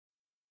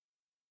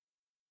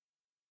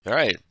All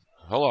right,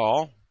 hello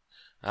all.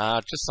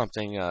 Just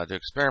something to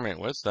experiment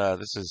with.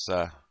 This is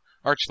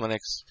Arch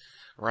Linux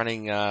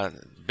running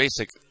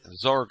basic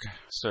Xorg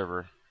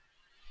server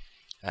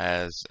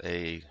as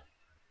a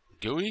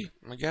GUI,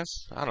 I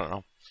guess. I don't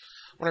know,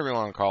 whatever you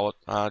want to call it.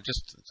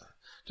 Just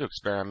to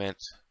experiment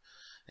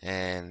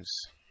and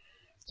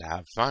to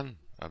have fun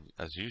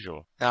as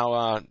usual.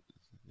 Now,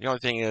 the only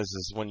thing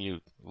is when you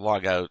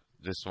log out,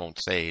 this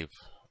won't save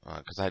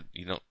because I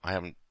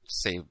haven't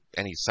saved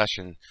any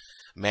session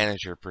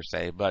manager per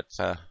se, but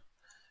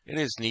it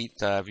is neat.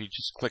 If you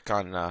just click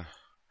on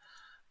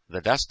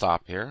the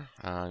desktop here,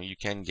 you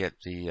can get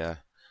the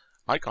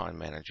icon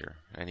manager,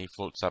 and he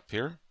floats up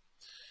here,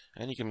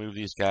 and you can move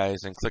these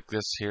guys and click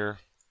this here.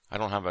 I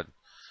don't have a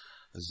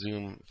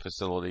zoom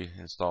facility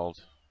installed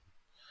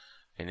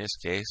in this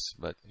case,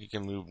 but you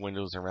can move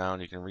windows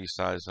around. You can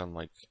resize them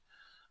like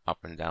up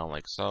and down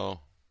like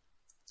so,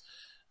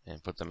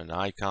 and put them in the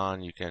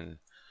icon. You can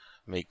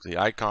make the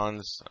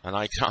icons an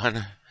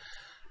icon,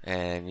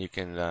 and you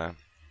can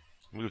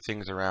move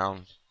things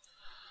around,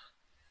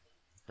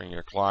 bring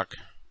your clock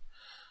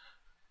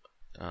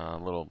a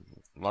little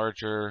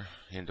larger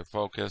into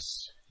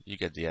focus. You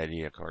get the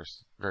idea, of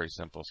course. Very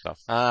simple stuff.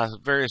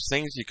 Various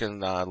things. You can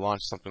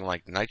launch something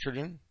like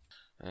nitrogen,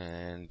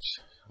 and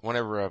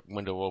whenever a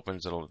window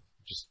opens, it'll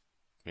just,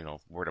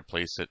 where to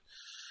place it.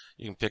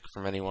 You can pick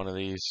from any one of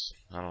these.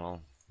 I don't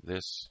know,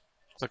 this.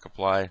 Click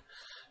apply,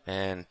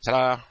 and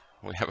ta-da!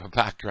 We have a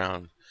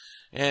background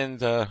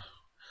and a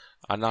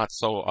not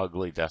so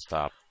ugly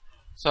desktop.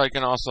 So you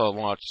can also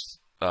launch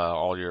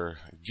all your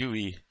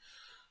GUI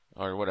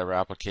or whatever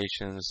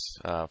applications.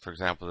 For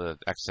example, the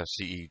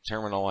XFCE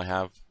terminal I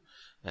have,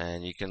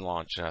 and you can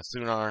launch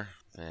Sonar,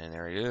 and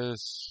there he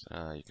is.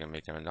 You can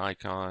make him an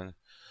icon.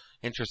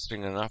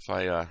 Interesting enough,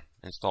 I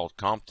installed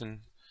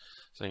Compton,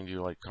 so you can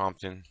do like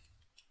Compton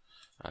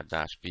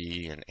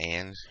 -B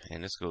and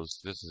this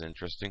is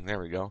interesting. There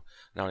we go.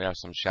 Now we have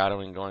some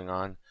shadowing going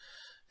on,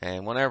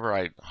 and whenever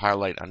I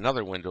highlight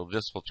another window,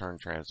 this will turn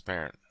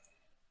transparent.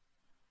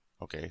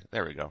 Okay,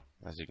 there we go.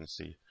 As you can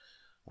see,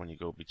 when you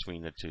go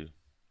between the two,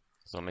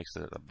 so it makes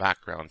it a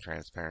background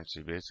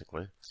transparency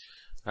basically.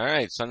 All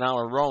right, so now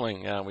we're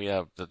rolling. We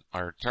have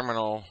our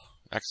terminal,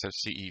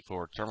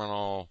 XFCE4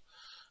 terminal.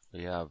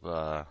 We have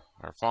our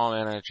file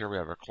manager. We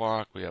have our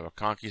clock. We have a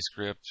conky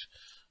script.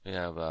 We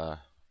have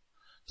a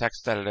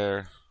text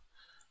editor,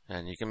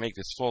 and you can make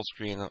this full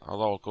screen,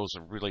 although it goes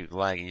really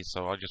laggy.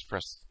 So I'll just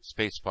press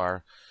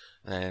spacebar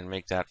and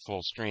make that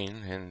full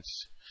screen, and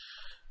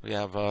we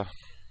have a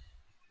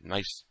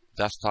nice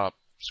desktop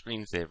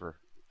screensaver.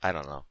 I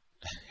don't know.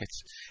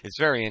 It's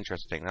very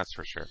interesting, that's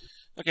for sure.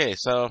 Okay,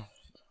 so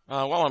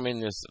while I'm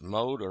in this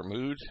mode or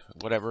mood,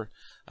 whatever,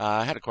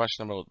 I had a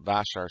question about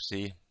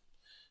bashrc,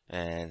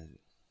 and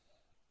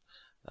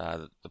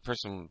the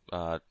person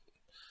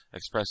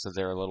expressed that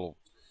they're a little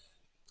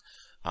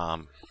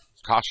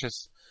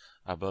cautious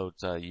about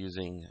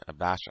using a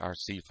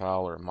bashrc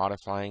file or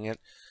modifying it.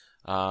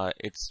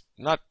 It's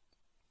not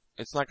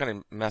going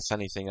to mess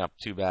anything up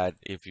too bad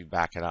if you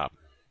back it up.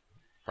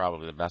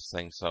 Probably the best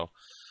thing. So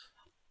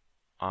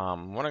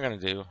what I'm going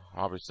to do,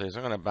 obviously, is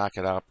I'm going to back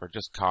it up or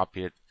just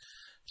copy it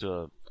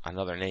to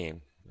another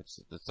name.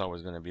 It's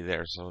always going to be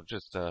there. So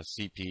just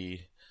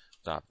cp.bashrc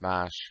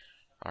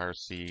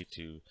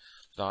to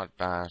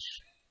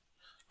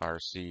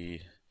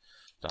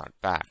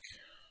 .bashrc.back.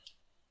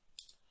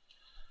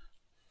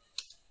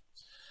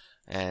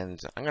 And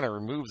I'm going to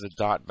remove the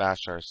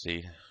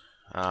 .bashrc.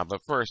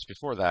 But first,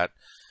 before that,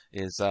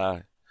 is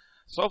so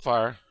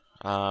far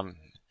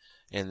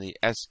in the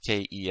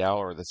SKEL,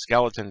 or the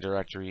skeleton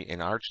directory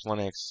in Arch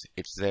Linux,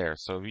 it's there.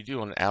 So if you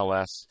do an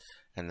ls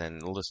and then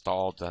list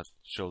all to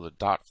show the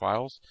dot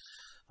files,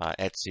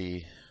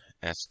 etc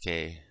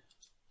skel,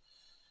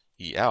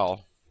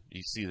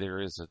 you see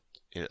there is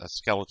a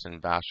skeleton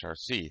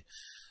bashrc.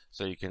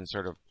 So you can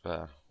sort of,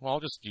 well, I'll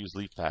just use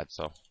leafpad.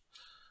 So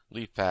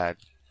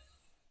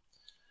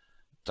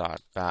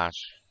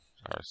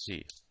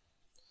leafpad.bashrc.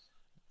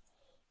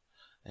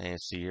 And you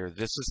see here,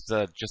 this is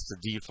just the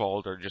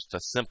default, or just a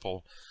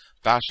simple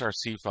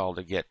bashrc file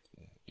to get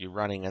you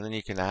running, and then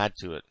you can add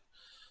to it.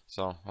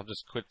 So I'll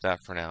just quit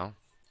that for now.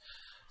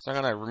 So I'm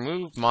going to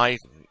remove my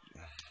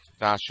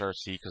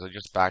bashrc because I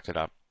just backed it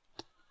up.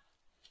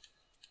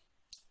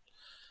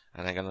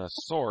 And I'm going to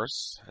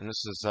source, and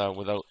this is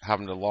without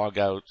having to log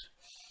out.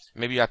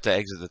 Maybe you have to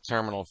exit the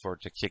terminal for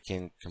it to kick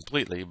in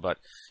completely, but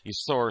you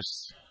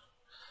source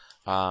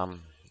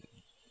the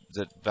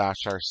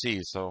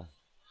bashrc. So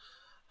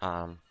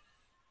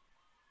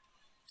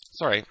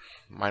sorry,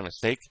 my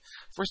mistake.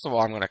 First of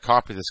all, I'm going to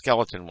copy the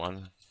skeleton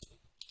one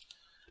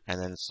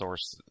and then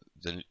source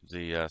the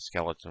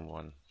skeleton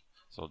one.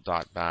 So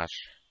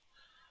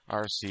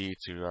 .bashrc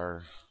to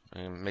our,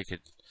 and make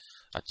it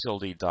a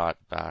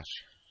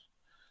tilde.bash,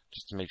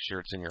 just to make sure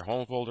it's in your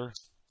home folder.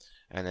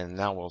 And then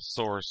now we'll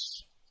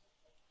source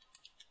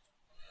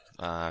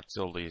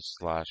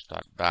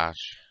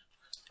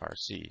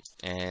tilde/.bashrc.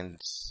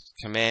 And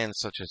commands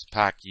such as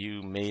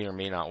pacu may or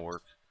may not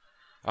work.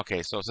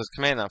 Okay, so it says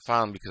command not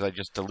found because I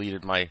just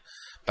deleted my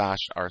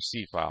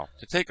bashrc file.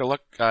 To take a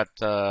look at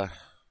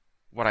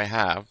what I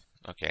have,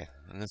 okay,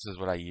 and this is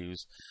what I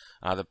use.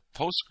 The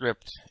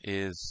PostScript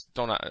is,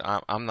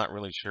 I'm not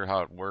really sure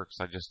how it works.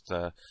 I just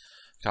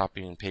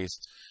copy and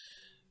paste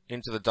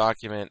into the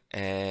document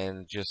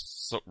and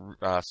just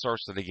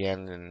source it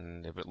again,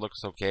 and if it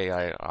looks okay,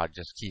 I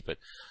just keep it.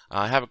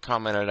 I haven't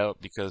commented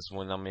out because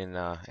when I'm in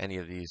any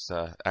of these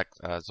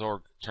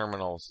Xorg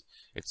terminals,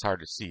 it's hard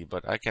to see,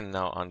 but I can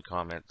now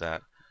uncomment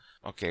that.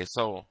 Okay,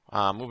 so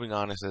moving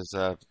on, it says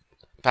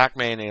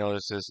Pacman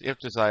Aliases, if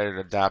desired,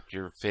 adapt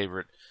your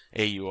favorite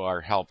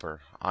AUR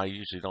helper. I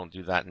usually don't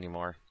do that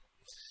anymore.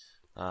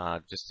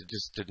 It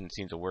just didn't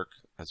seem to work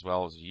as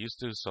well as it used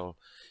to. So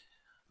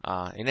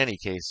in any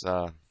case,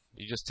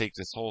 you just take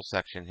this whole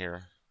section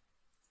here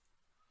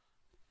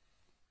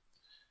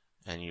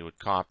and you would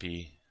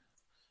copy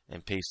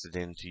and paste it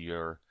into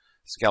your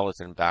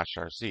skeleton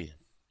bashrc.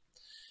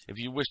 If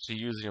you wish to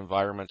use the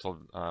environmental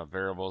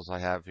variables I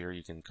have here,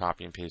 you can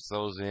copy and paste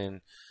those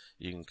in.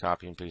 You can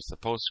copy and paste the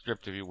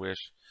PostScript if you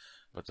wish,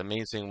 but the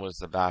main thing was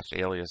the bash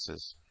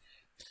aliases.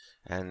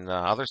 And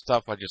other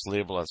stuff I just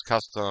label as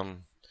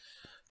custom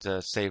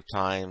to save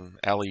time.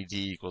 LED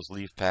equals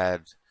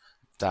leafpad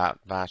dot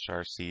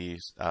bashrc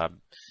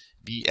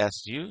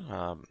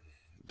BSU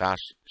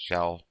bash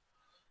shell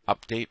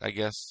update, I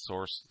guess,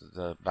 source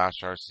the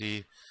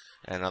bashrc,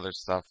 and other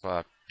stuff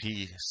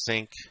p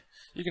sync.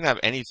 You can have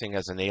anything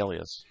as an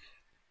alias,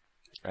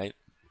 right?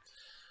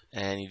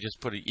 And you just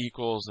put it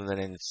equals and then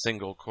in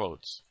single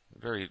quotes.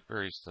 Very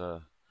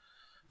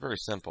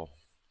simple.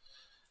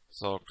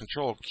 So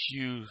Control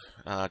Q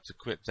to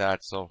quit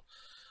that. So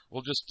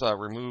we'll just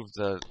remove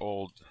the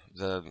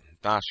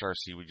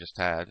bashrc we just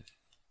had,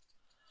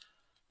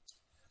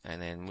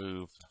 and then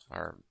move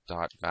our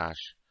 .bashrc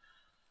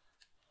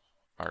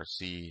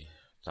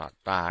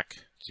 .back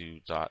to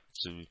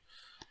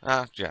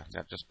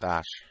just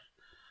bashrc.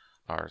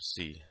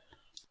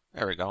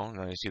 There we go.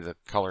 Now you see the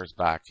colors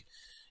back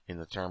in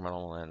the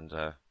terminal, and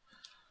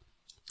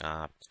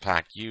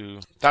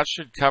pacu. That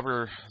should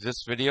cover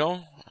this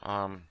video.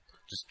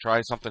 Just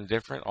try something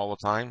different all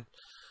the time,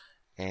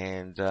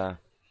 and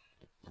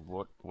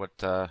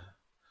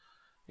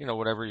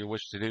whatever you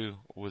wish to do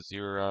with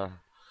your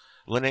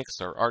Linux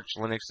or Arch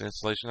Linux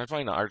installation. I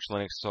find Arch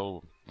Linux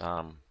so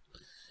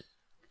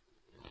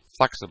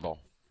flexible,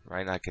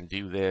 right? I can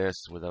do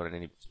this without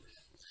any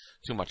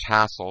too much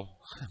hassle,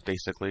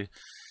 basically,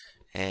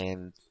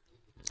 and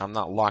I'm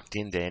not locked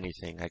into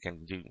anything. I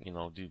can do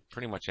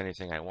pretty much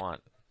anything I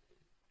want.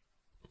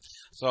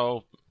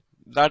 So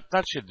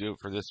that should do it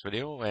for this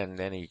video. And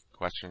any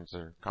questions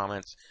or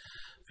comments,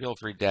 feel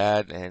free to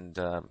add, and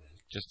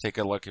just take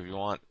a look if you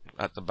want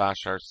at the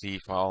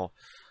bashrc file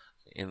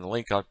in the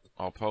link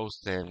I'll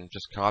post, and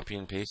just copy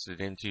and paste it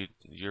into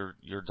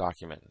your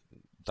document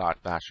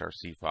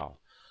 .bashrc file.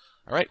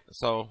 All right,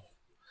 so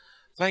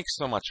thanks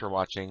so much for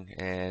watching,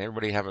 and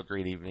everybody have a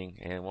great evening,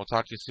 and we'll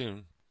talk to you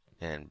soon,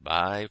 and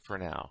bye for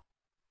now.